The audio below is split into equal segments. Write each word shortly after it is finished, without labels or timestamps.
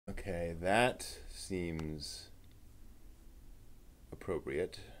Okay, that seems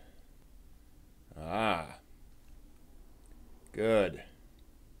appropriate. Ah, good.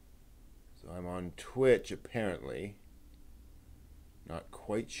 So I'm on Twitch apparently. Not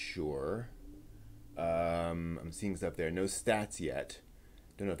quite sure. I'm seeing stuff there. No stats yet.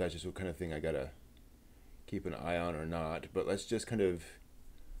 Don't know if that's just what kind of thing I gotta keep an eye on or not. But let's just kind of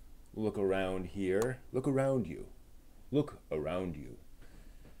look around here. Look around you. Look around you.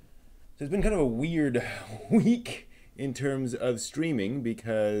 So it's been kind of a weird week in terms of streaming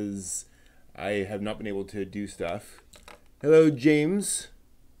because I have not been able to do stuff. Hello, James.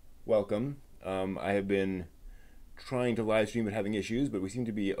 Welcome. I have been trying to live stream but having issues, but we seem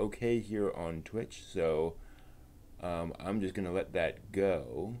to be okay here on Twitch, so I'm just gonna let that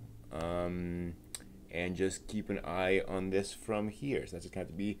go and just keep an eye on this from here. So that's just kind of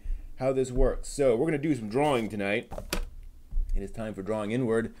to be how this works. So we're gonna do some drawing tonight. It is time for drawing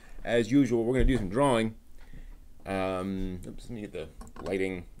inward. As usual, we're gonna do some drawing. Oops, let me get the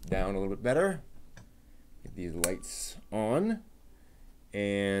lighting down a little bit better. Get these lights on.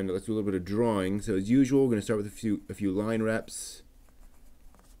 And let's do a little bit of drawing. So as usual, we're going to start with a few line reps.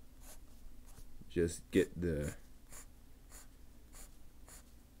 Just get the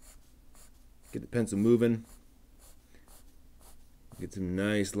pencil moving. Get some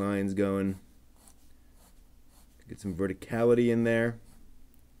nice lines going. Get some verticality in there.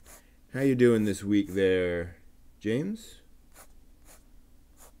 How you doing this week there, James?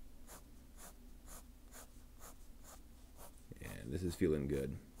 This is feeling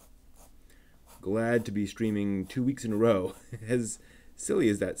good. Glad to be streaming 2 weeks in a row. As silly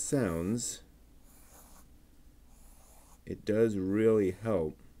as that sounds, it does really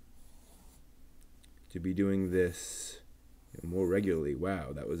help to be doing this more regularly.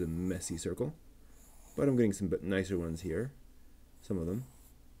 Wow, that was a messy circle. But I'm getting some nicer ones here. Some of them.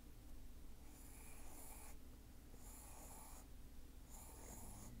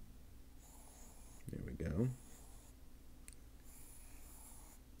 There we go.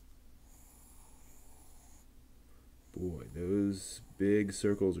 Boy, those big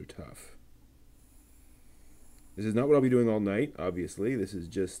circles are tough. This is not what I'll be doing all night, obviously. This is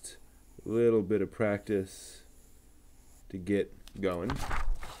just a little bit of practice to get going.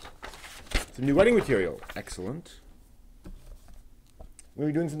 Some new writing material. Excellent. We're going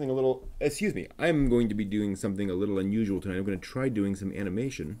to be doing something a little... Excuse me. I'm going to be doing something a little unusual tonight. I'm going to try doing some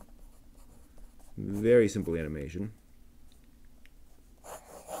animation. Very simple animation.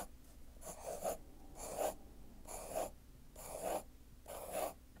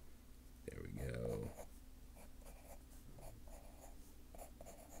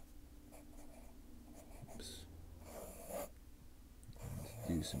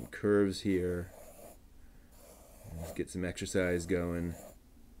 Do some curves here. Let's get some exercise going.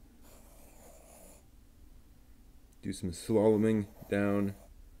 Do some slaloming down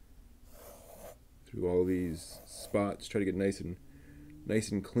through all these spots. Try to get nice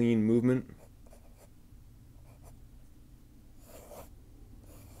and clean movement.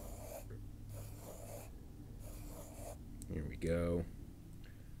 Here we go.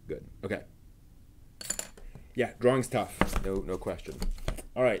 Good. Okay. Yeah, drawing's tough. No question.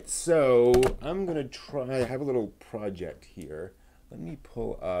 All right, so I'm going to try, I have a little project here. Let me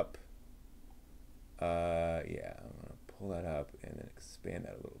pull up, yeah, I'm going to pull that up and then expand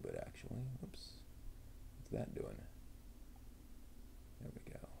that a little bit, actually. Oops, what's that doing? There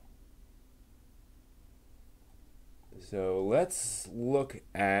we go. So let's look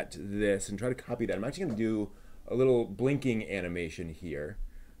at this and try to copy that. I'm actually going to do a little blinking animation here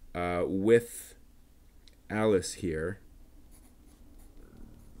with Alice here.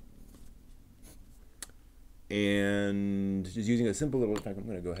 And just using a simple little, in fact, I'm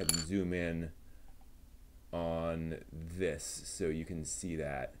going to go ahead and zoom in on this so you can see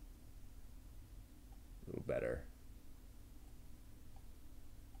that a little better.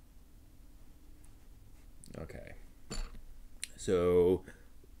 Okay. So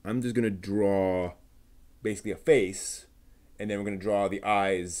I'm just going to draw basically a face, and then we're going to draw the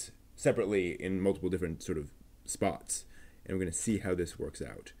eyes separately in multiple different sort of spots. And we're going to see how this works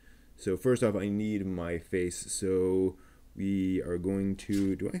out. So first off, I need my face. So we are going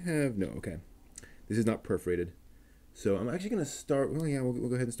to, do I have, no, okay. This is not perforated. So I'm actually going to start, well, yeah, we'll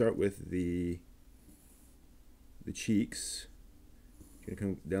go ahead and start with the cheeks. Going to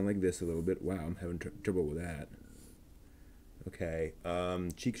come down like this a little bit. Wow, I'm having trouble with that. Okay,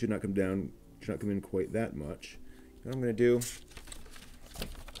 cheeks should not come down, should not come in quite that much. What I'm going to do,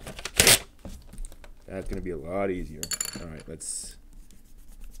 that's going to be a lot easier. All right, let's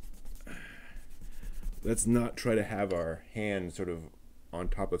not try to have our hand sort of on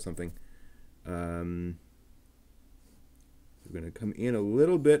top of something. So we're going to come in a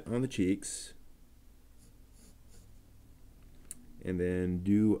little bit on the cheeks. And then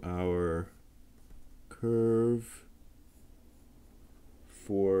do our curve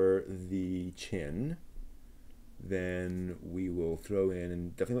for the chin. Then we will throw in,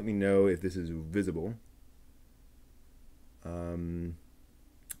 and definitely let me know if this is visible. And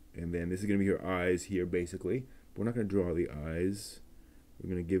then this is going to be her eyes here, basically. But we're not going to draw the eyes.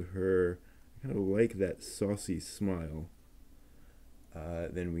 We're going to give her, I kind of like that saucy smile.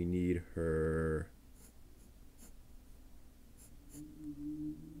 Then we need her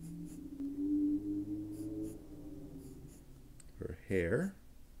hair,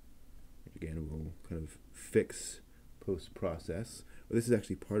 which again will kind of fix post-process. Well, this is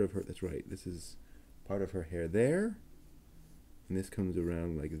actually part of her, that's right, this is part of her hair there, and this comes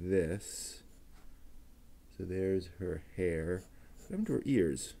around like this. So there's her hair. What happened to her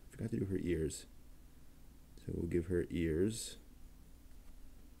ears? Forgot to do her ears. So we'll give her ears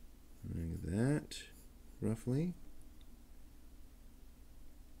like that, roughly.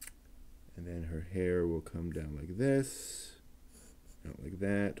 And then her hair will come down like this, out like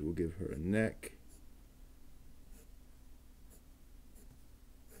that. We'll give her a neck.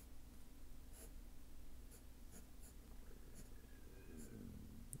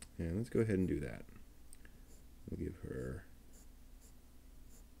 And let's go ahead and do that. We'll give her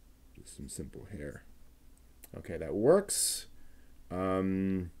just some simple hair. Okay, that works.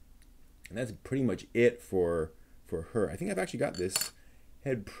 And that's pretty much it for her. I think I've actually got this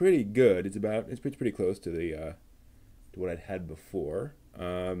head pretty good. It's pretty close to the to what I'd had before.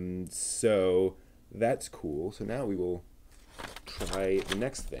 So that's cool. So now we will try the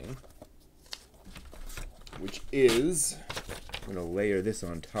next thing, which is I'm going to layer this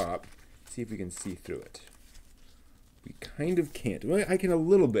on top, see if we can see through it. We kind of can't. Well, I can a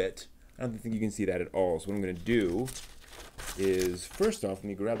little bit. I don't think you can see that at all. So what I'm going to do is, first off, let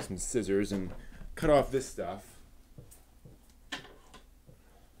me grab some scissors and cut off this stuff,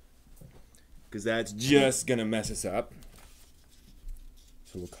 because that's just going to mess us up.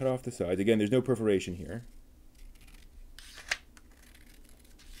 So we'll cut off the sides. Again, there's no perforation here.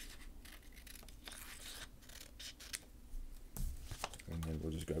 And then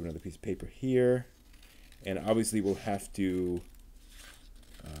we'll just grab another piece of paper here. And obviously we'll have to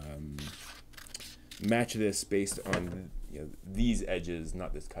match this based on these edges,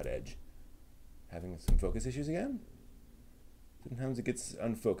 not this cut edge. Having some focus issues again. Sometimes it gets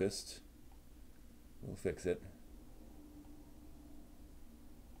unfocused. We'll fix it.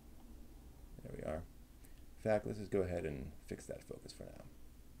 There we are. In fact, let's just go ahead and fix that focus for now.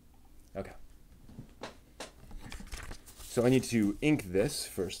 Okay. So I need to ink this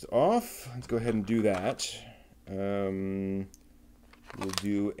first off. Let's go ahead and do that. We'll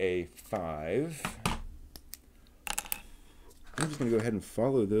do a 5. I'm just going to go ahead and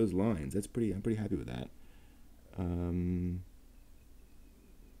follow those lines. I'm pretty happy with that.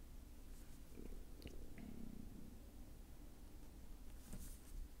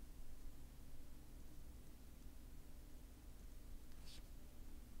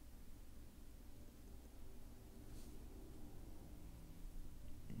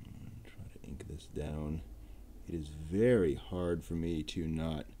 Down. It is very hard for me to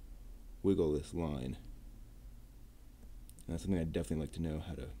not wiggle this line. And that's something I'd definitely like to know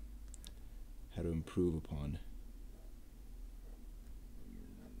how to improve upon.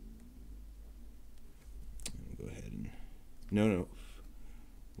 I'll go ahead and no,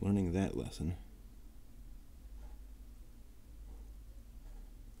 learning that lesson.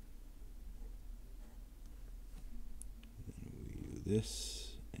 Then we do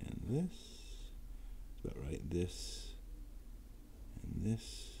this and this. About right, this, and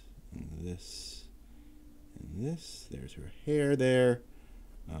this, and this, and this. There's her hair there.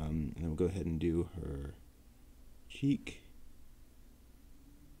 And then we'll go ahead and do her cheek.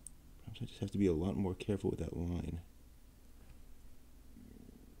 Perhaps I just have to be a lot more careful with that line.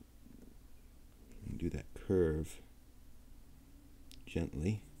 And do that curve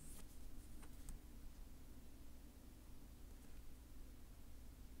gently.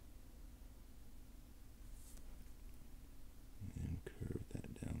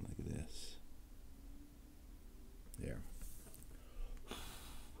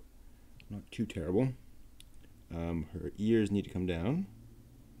 Not too terrible. Her ears need to come down.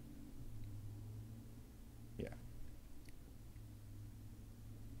 Yeah.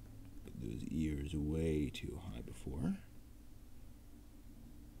 Put those ears way too high before.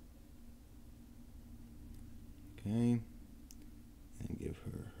 Okay. And give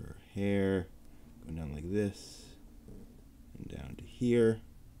her her hair going down like this and down to here. here.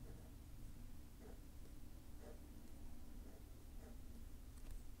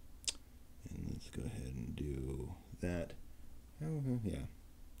 And let's go ahead and do that. Oh, yeah.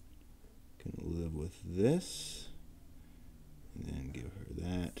 Can live with this. And then give her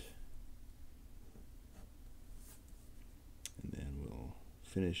that. And then we'll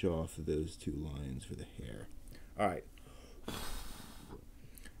finish off those two lines for the hair. All right.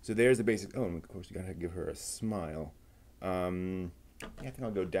 So there's the basic. Oh, and of course you gotta give her a smile. Yeah, I think I'll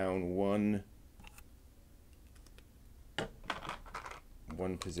go down one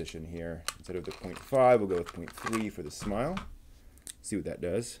position here. Instead of the 0.5, we'll go with 0.3 for the smile. See what that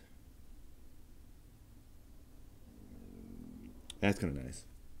does. That's kind of nice.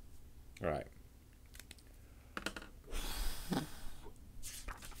 All right. I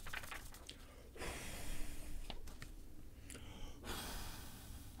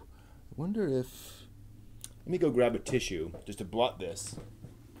wonder if, let me go grab a tissue just to blot this.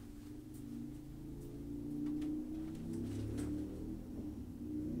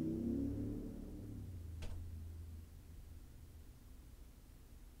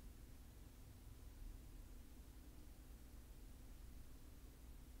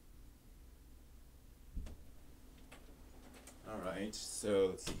 All right, so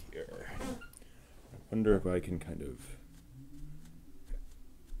let's see here. I wonder if I can kind of,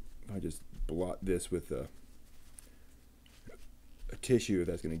 if I just blot this with a tissue,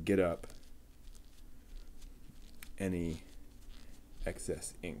 that's going to get up any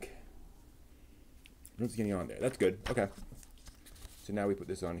excess ink. I don't see any on there. That's good. Okay. So now we put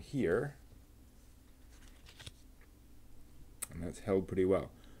this on here. And that's held pretty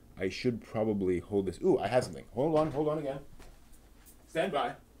well. I should probably hold this. Ooh, I have something. Hold on again. Stand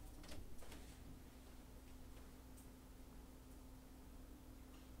by.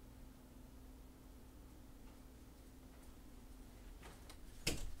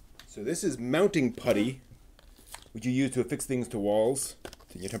 So this is mounting putty, which you use to affix things to walls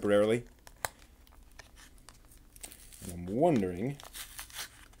temporarily. And I'm wondering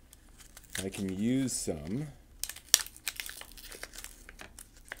if I can use some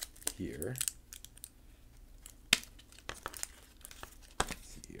here. Let's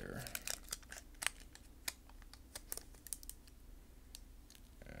see here.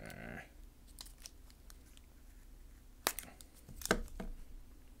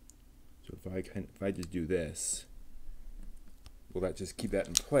 So if I just do this, will that just keep that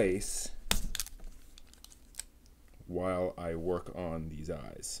in place while I work on these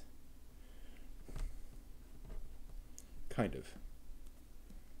eyes? Kind of.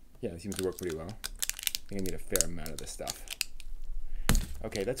 Yeah, it seems to work pretty well. I think I need a fair amount of this stuff.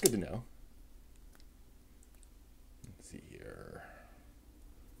 Okay, that's good to know. Let's see here.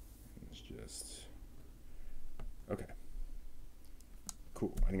 Let's just... Okay.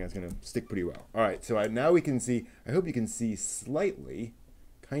 Cool. I think that's going to stick pretty well. All right, so now we can see, I hope you can see slightly,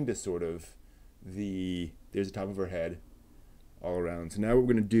 kind of, sort of, there's the top of her head all around. So now what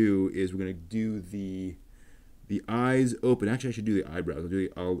we're going to do is we're going to do the eyes open. Actually, I should do the eyebrows.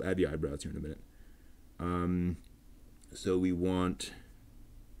 I'll add the eyebrows here in a minute. So we want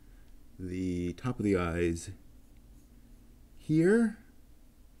the top of the eyes here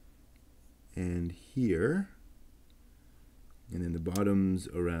and here, and then the bottoms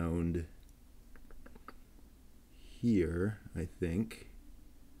around here, I think.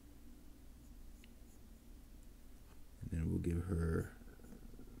 And then we'll give her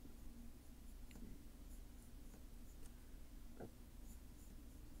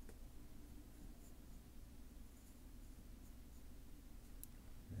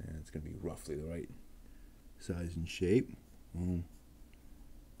it's going to be roughly the right size and shape. We'll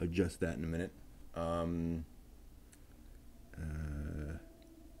adjust that in a minute. And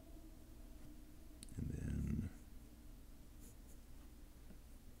then,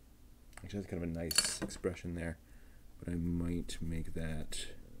 actually, that's kind of a nice expression there, but I might make that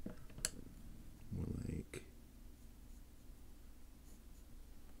more like,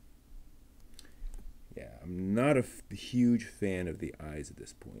 yeah, I'm not a huge fan of the eyes at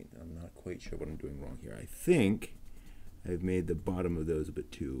this point. I'm not quite sure what I'm doing wrong here. I think I've made the bottom of those a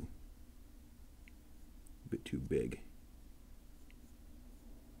bit too big.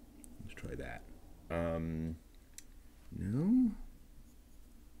 Let's try that. No?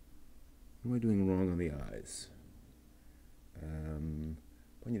 What am I doing wrong on the eyes?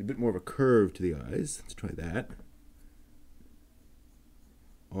 I need a bit more of a curve to the eyes. Let's try that.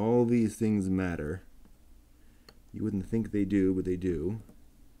 All these things matter. You wouldn't think they do, but they do.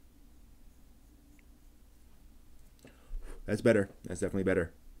 That's better. That's definitely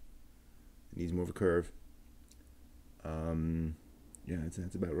better. It needs more of a curve. Yeah,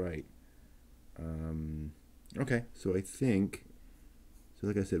 that's about right. Okay, so I think, so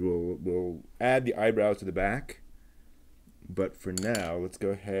like I said, we'll add the eyebrows to the back, but for now, let's go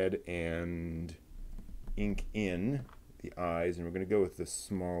ahead and ink in the eyes, and we're going to go with the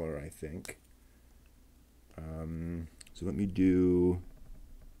smaller, I think. So let me do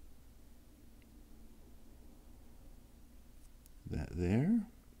that there,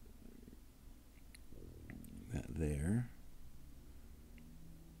 that there.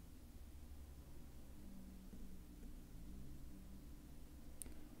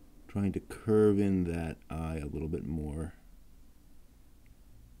 Trying to curve in that eye a little bit more.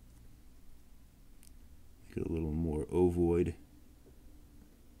 Make it a little more ovoid.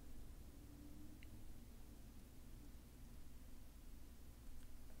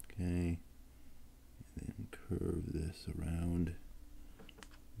 Okay, and then curve this around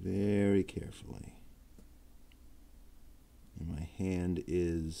very carefully. And my hand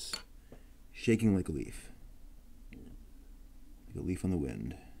is shaking like a leaf. Like a leaf on the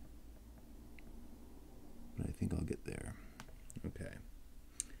wind. But I think I'll get there. Okay.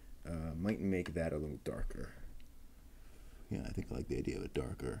 Might make that a little darker. Yeah, I think I like the idea of a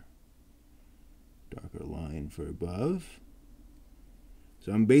darker line for above.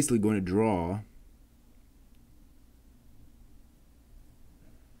 So I'm basically going to draw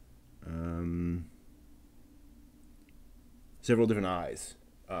several different eyes.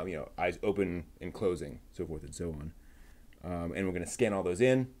 Eyes open and closing, so forth and so on. And we're going to scan all those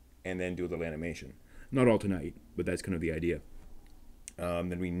in and then do a little animation. Not all tonight, but that's kind of the idea.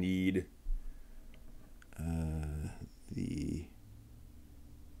 Then we need the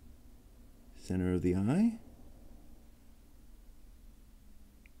center of the eye.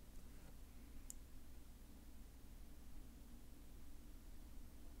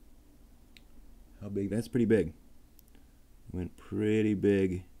 How big? That's pretty big. Went pretty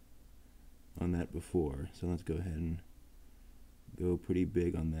big on that before, so let's go ahead and go pretty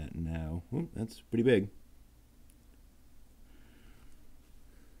big on that now. Oh, that's pretty big.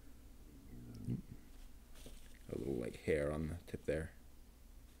 A little like hair on the tip there.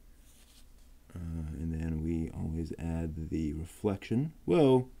 And then we always add the reflection.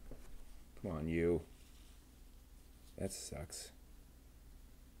 Whoa! Come on, you. That sucks.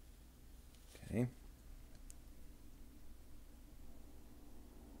 Okay.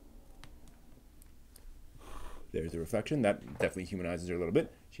 There's the reflection. That definitely humanizes her a little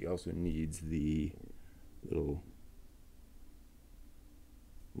bit. She also needs the little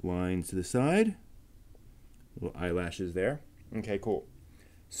lines to the side. Little eyelashes there. Okay, cool.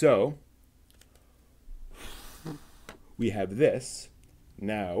 So, we have this.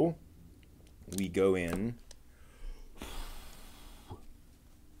 Now, we go in.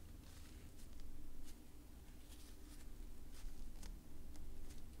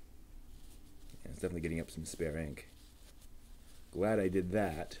 It's definitely getting up some spare ink. Glad I did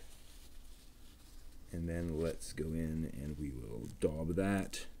that. And then let's go in and we will daub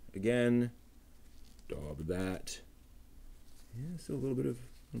that again. Daub that. Yeah, still a little bit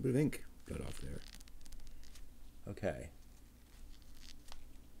of ink got off there. Okay.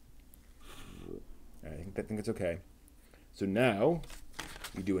 I think it's okay. So now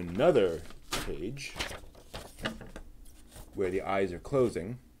we do another page where the eyes are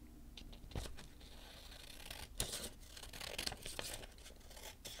closing.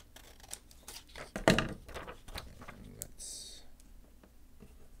 Let's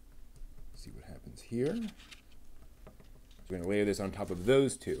see what happens here. So we're going to layer this on top of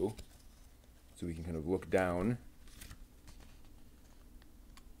those two so we can kind of look down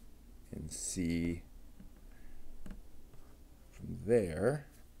and see from there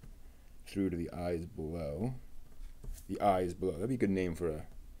through to the eyes below. The eyes below. That'd be a good name for a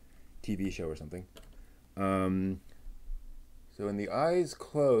TV show or something. So when the eyes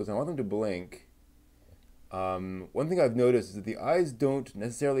close, I want them to blink. One thing I've noticed is that the eyes don't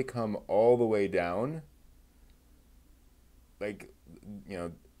necessarily come all the way down. Like, you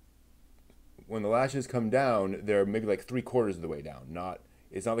know, when the lashes come down, they're maybe like 3/4 of the way down.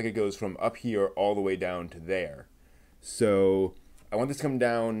 It's not like it goes from up here all the way down to there. So I want this to come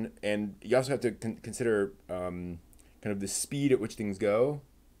down, and you also have to consider kind of the speed at which things go.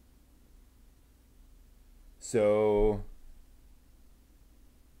 So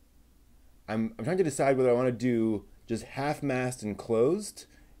I'm trying to decide whether I want to do just half masked and closed,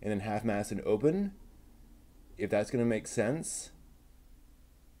 and then half masked and open, if that's going to make sense.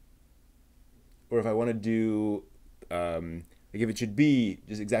 Or if I want to do, like if it should be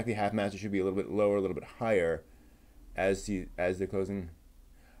just exactly half masked, it should be a little bit lower, a little bit higher as they're closing.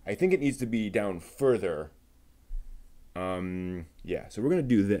 I think it needs to be down further Yeah, so we're going to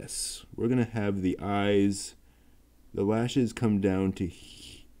do this. We're going to have the eyes, the lashes come down to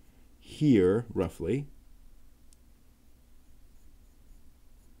here, roughly.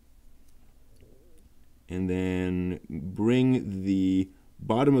 And then bring the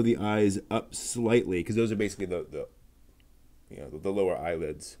bottom of the eyes up slightly, because those are basically the lower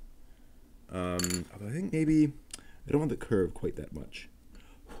eyelids. Although I think maybe I don't want the curve quite that much.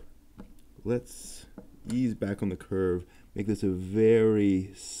 Let's ease back on the curve. Make this a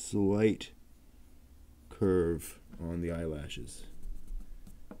very slight curve on the eyelashes.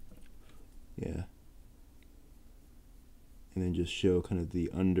 Yeah. And then just show kind of the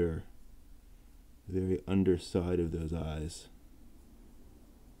very underside of those eyes.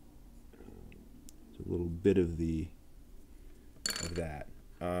 So a little bit of that.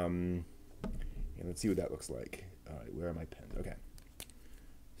 And let's see what that looks like. All right, where are my pens? Okay.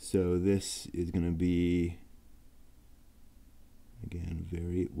 So this is going to be, again,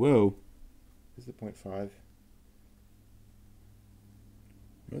 very, whoa. Is it 0.5?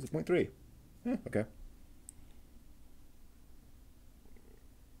 No, it's 0.3. Okay.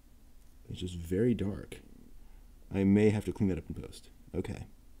 It's just very dark. I may have to clean that up in post. Okay.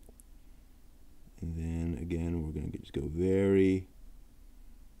 And then again, we're going to just go very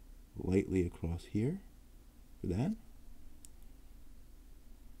lightly across here for that.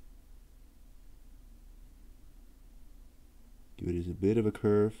 Give it as a bit of a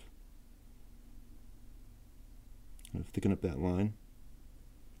curve. Kind of thicken up that line.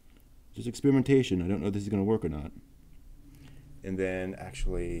 Just experimentation. I don't know if this is going to work or not. And then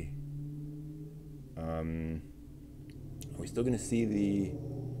actually, are we still going to see the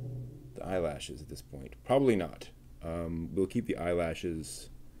eyelashes at this point? Probably not. We'll keep the eyelashes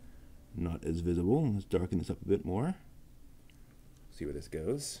not as visible. Let's darken this up a bit more. See where this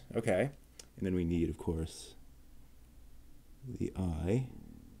goes. Okay. And then we need, of course, the eye.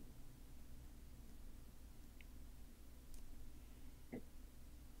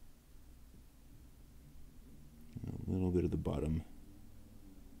 A little bit of the bottom.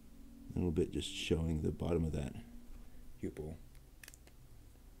 A little bit just showing the bottom of that pupil.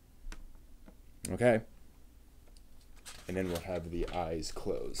 Okay. And then we'll have the eyes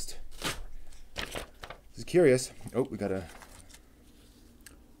closed. This is curious. Oh, we gotta.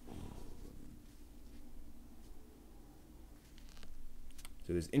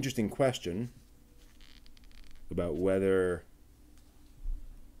 So there's an interesting question about whether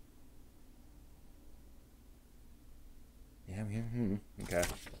okay.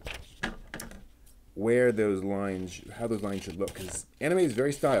 Where those lines, how those lines should look, because anime is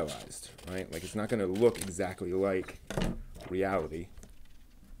very stylized, right? Like, it's not going to look exactly like reality.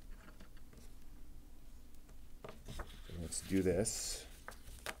 So let's do this.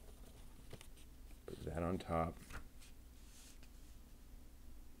 Put that on top.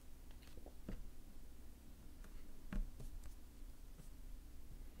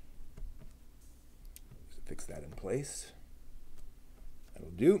 Just fix that in place. That'll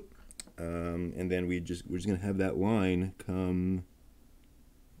do. And then we're just gonna have that line come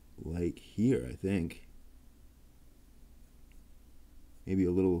like here, I think. Maybe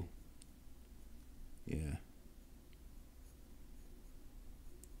a little, yeah.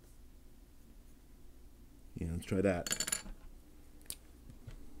 Yeah, let's try that.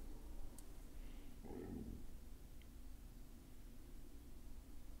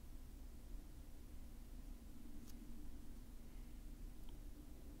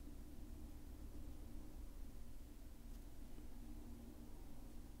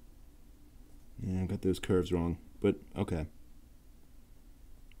 Yeah, I got those curves wrong, but okay.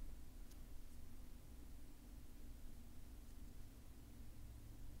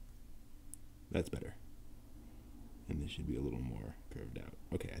 That's better. And this should be a little more curved out.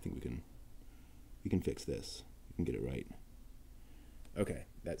 Okay, I think we can fix this. We can get it right. Okay,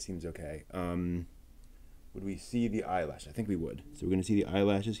 that seems okay. Would we see the eyelash? I think we would. So we're going to see the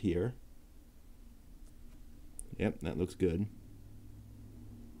eyelashes here. Yep, that looks good.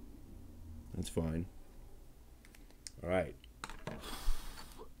 That's fine. All right.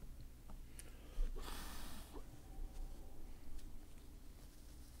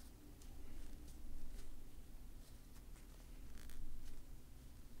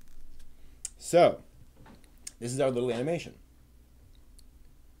 So, this is our little animation.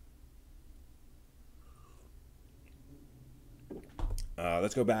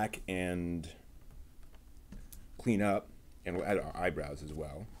 Let's go back and clean up, and we'll add our eyebrows as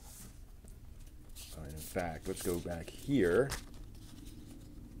well. In fact, let's go back here,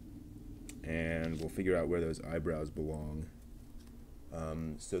 and we'll figure out where those eyebrows belong.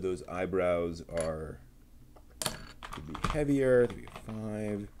 So those eyebrows are would be heavier, 3,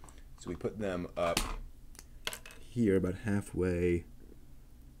 5. So we put them up here, about halfway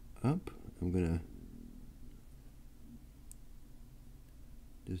up. I'm gonna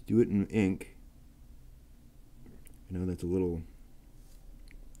just do it in ink. I know that's a little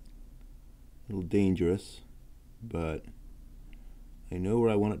dangerous, but I know where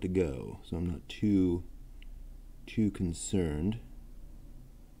I want it to go, so I'm not too concerned.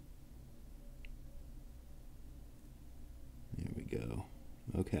 There we go.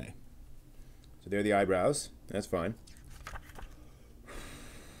 Okay. So there are the eyebrows. That's fine.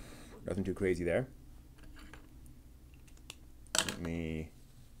 Nothing too crazy there. Let me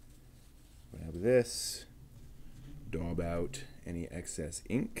grab this, daub out any excess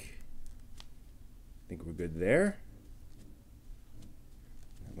ink. I think we're good there.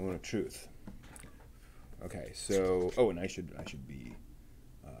 Moment of truth. Okay, so and I should be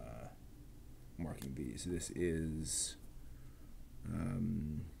marking these. This is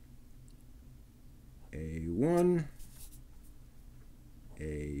A1,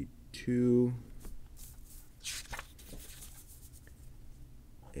 A2,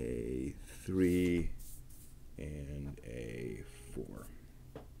 A3, and A4.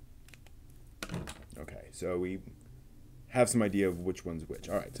 Okay, so we have some idea of which one's which.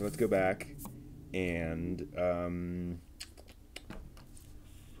 All right, so let's go back and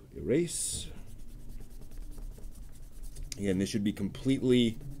erase. Again, this should be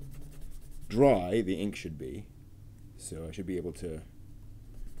completely dry, the ink should be. So I should be able to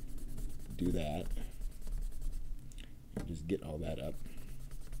do that. Just get all that up.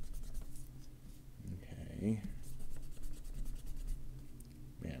 Okay.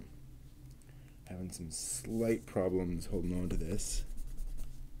 Man, having some slight problems holding on to this.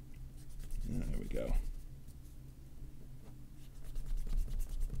 There we go.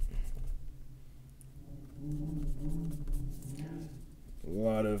 A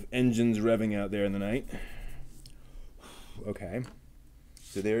lot of engines revving out there in the night. Okay,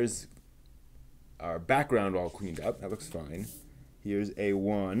 so there's our background all cleaned up. That looks fine. Here's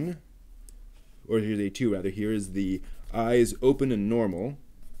A1, or here's A2 rather. Here's the eyes open and normal.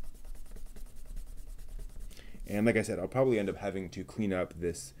 And like I said, I'll probably end up having to clean up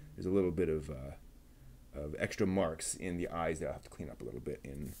this. There's a little bit of extra marks in the eyes that I'll have to clean up a little bit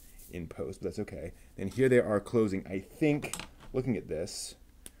in post, but that's okay. And here they are closing. I think, looking at this,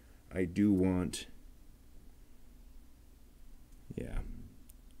 I do want, yeah,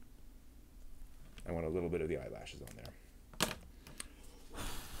 I want a little bit of the eyelashes on there.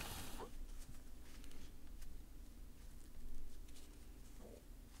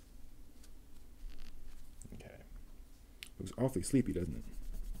 Okay. Looks awfully sleepy, doesn't it?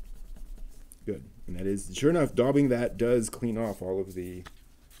 Good. And that is, sure enough, daubing that does clean off all of the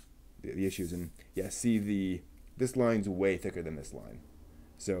issues. And yeah, see, this line's way thicker than this line.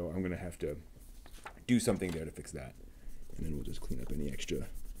 So I'm going to have to do something there to fix that. And then we'll just clean up any extra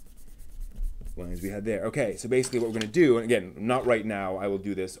lines we had there. Okay, so basically what we're going to do, and again, not right now, I will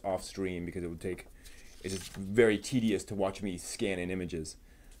do this off stream because it's just very tedious to watch me scan in images.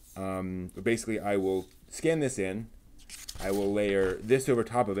 But basically I will scan this in, I will layer this over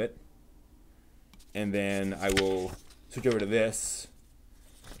top of it, and then I will switch over to this,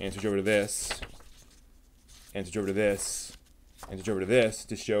 and switch over to this, and switch over to this, and switch over to this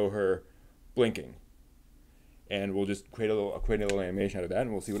to show her blinking. And we'll just create a little animation out of that,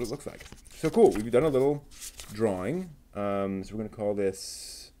 and we'll see what it looks like. So cool, we've done a little drawing. So we're gonna call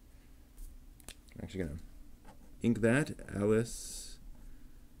this, I'm actually gonna ink that, Alice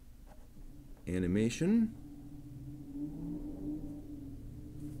Animation.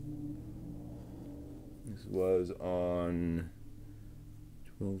 This was on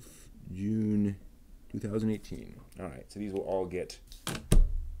 12th June 2018. All right, so these will all get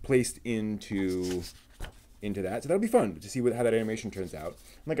placed into that. So that'll be fun to see how that animation turns out.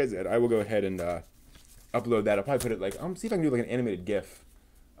 And like I said, I will go ahead and upload that. I'll probably put it like, see if I can do like an animated GIF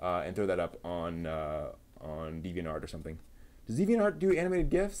and throw that up on DeviantArt or something. Does DeviantArt do animated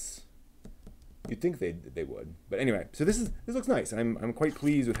GIFs? You'd think they would. But anyway, so this looks nice. I'm quite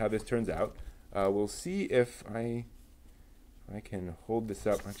pleased with how this turns out. We'll see if I can hold this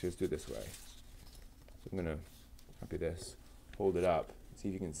up. Actually, let's do it this way. So I'm gonna copy this, hold it up, see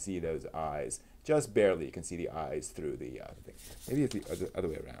if you can see those eyes. Just barely, you can see the eyes through the thing. Maybe it's the other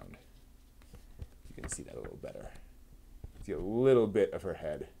way around. You can see that a little better. See a little bit of her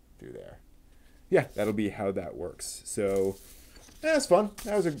head through there. Yeah, that'll be how that works. So that's fun.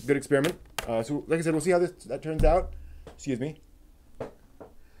 That was a good experiment. So like I said, we'll see how that turns out. Excuse me.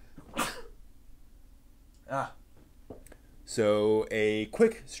 So a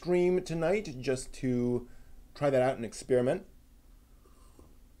quick stream tonight just to try that out and experiment.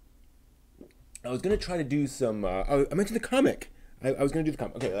 I was going to try to do some, I mentioned the comic. I was going to do the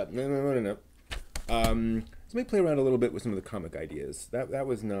comic. Okay, no. So let me play around a little bit with some of the comic ideas. That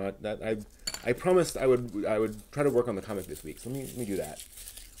was not, I promised I would try to work on the comic this week. So let me do that.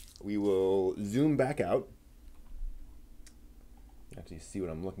 We will zoom back out. Actually see what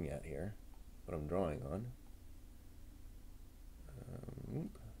I'm looking at here, what I'm drawing on.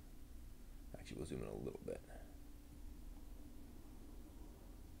 Actually, we'll zoom in a little bit.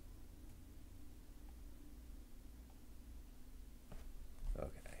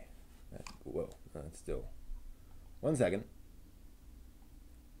 Okay. Whoa, that's still. 1 second.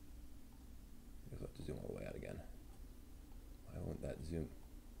 I guess I'll have to zoom all the way out again. Why won't that zoom?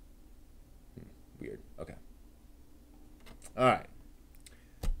 Weird. Okay. All right.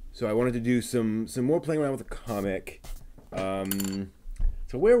 So I wanted to do some more playing around with the comic.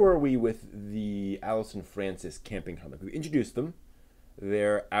 So where were we with the Alice and Francis camping comic? We introduced them.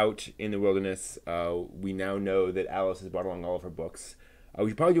 They're out in the wilderness. We now know that Alice has brought along all of her books. We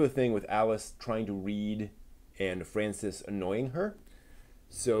should probably do a thing with Alice trying to read and Francis annoying her.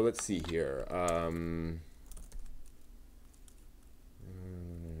 So let's see here.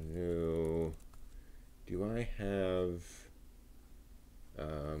 Do I have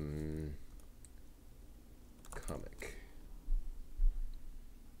comic?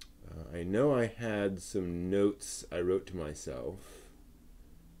 I know I had some notes I wrote to myself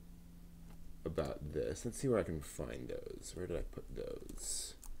about this. Let's see where I can find those. Where did I put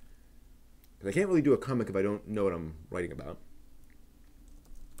those? Because I can't really do a comic if I don't know what I'm writing about.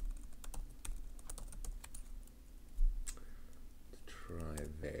 Let's try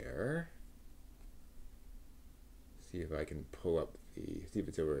there. See if I can pull up see if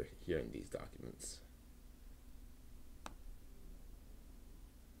it's over here in these documents.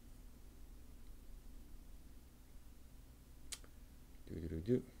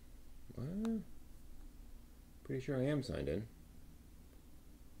 Well, pretty sure I am signed in.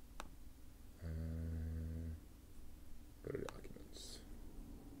 Go to documents.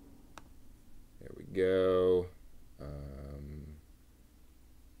 There we go.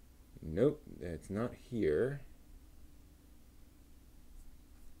 Nope, it's not here.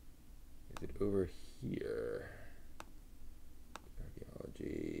 Is it over here?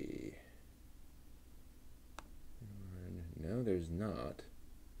 Archaeology. No, there's not.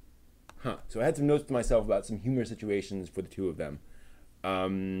 Huh. So I had some notes to myself about some humor situations for the two of them.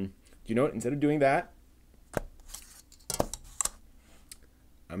 You know what? Instead of doing that,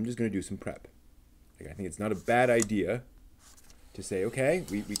 I'm just going to do some prep. Like, I think it's not a bad idea to say, okay,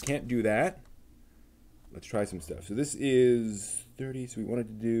 we can't do that. Let's try some stuff. So this is 30. So we wanted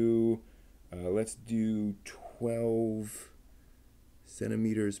to do, let's do 12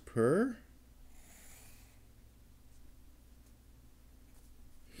 centimeters per.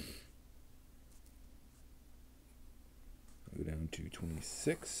 I'll go down to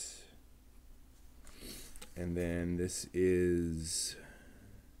 26. And then this is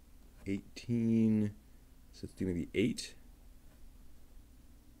 18. So it's doing the 8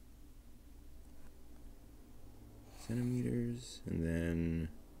 centimeters, and then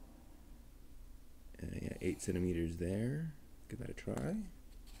yeah, 8 centimeters there. Give that a try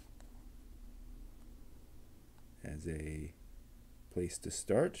as a place to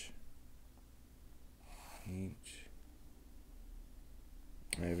start.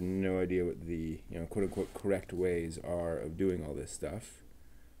 I have no idea what the quote unquote correct ways are of doing all this stuff,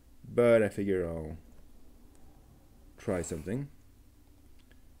 but I figure I'll try something.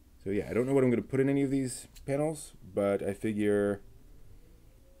 So yeah, I don't know what I'm going to put in any of these panels, but I figure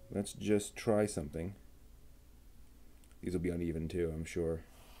let's just try something. These will be uneven too, I'm sure.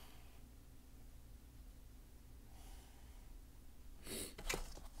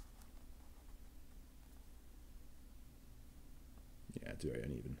 Yeah, it's very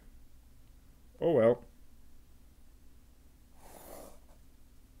uneven. Oh well.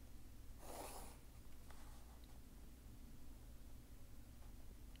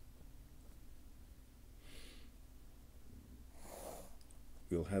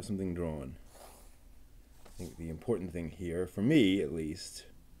 We'll have something drawn. I think the important thing here, for me at least,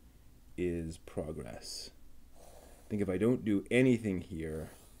 is progress. I think if I don't do anything here,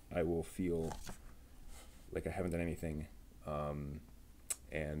 I will feel like I haven't done anything,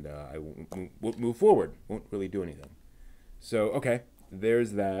 and I won't move forward, won't really do anything. So, okay,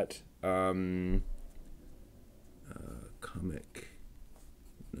 there's that. Comic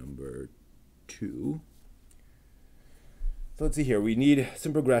number 2. So let's see here. We need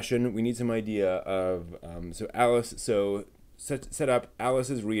some progression. We need some idea of so Alice. So set up. Alice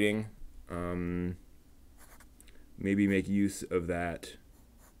is reading. maybe make use of that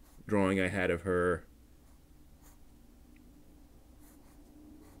drawing I had of her,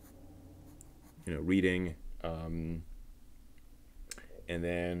 reading. And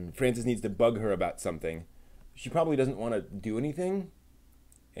then Francis needs to bug her about something. She probably doesn't want to do anything,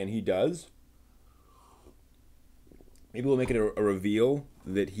 and he does. Maybe we'll make it a reveal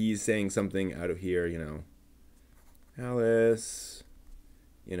that he's saying something out of here, Alice,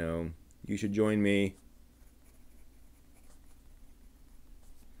 you should join me.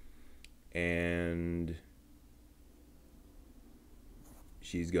 And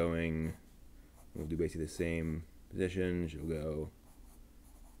she's going, we'll do basically the same position. She'll go,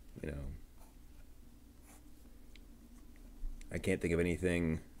 I can't think of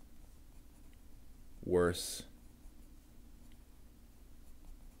anything worse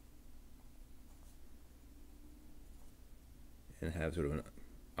and have sort of an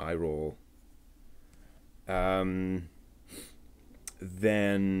eye roll. Then,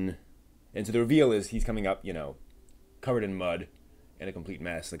 and so the reveal is he's coming up, covered in mud and a complete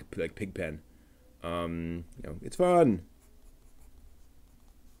mess, like Pigpen. It's fun.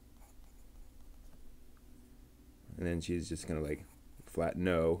 And then she's just kind of like flat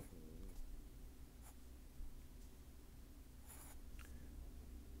no.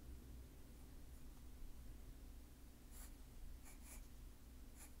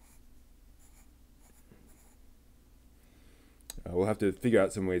 We'll have to figure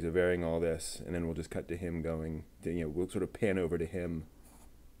out some ways of varying all this, and then we'll just cut to him going, we'll sort of pan over to him,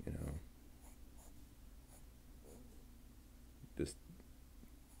 just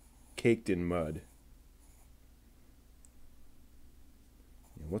caked in mud.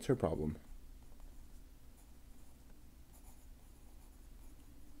 What's her problem?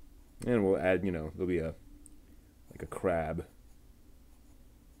 And we'll add, there'll be like a crab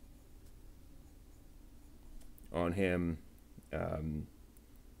on him.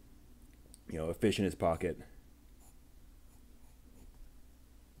 A fish in his pocket.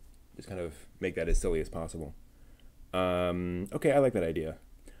 Just kind of make that as silly as possible. Okay, I like that idea.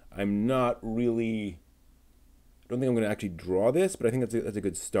 I'm not really... I don't think I'm going to actually draw this, but I think that's a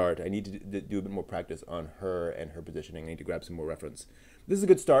good start. I need to do a bit more practice on her and her positioning. I need to grab some more reference. This is a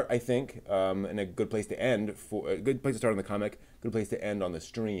good start, I think, and a good place to end. A good place to start on the comic, good place to end on the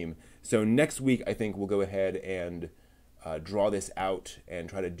stream. So next week, I think we'll go ahead and draw this out and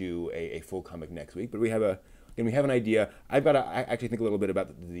try to do a full comic next week. But we have an idea. I've got to actually think a little bit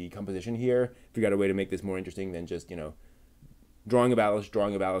about the composition here, figure out a way to make this more interesting than just, drawing of Alice,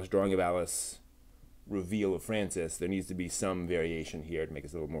 drawing of Alice, drawing of Alice, reveal of Francis. There needs to be some variation here to make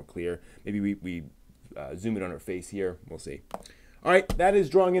this a little more clear. Maybe we zoom in on her face here. We'll see. All right, that is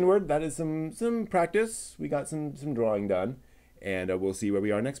drawing inward. That is some practice. We got some drawing done, and we'll see where we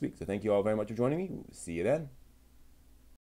are next week. So thank you all very much for joining me. See you then.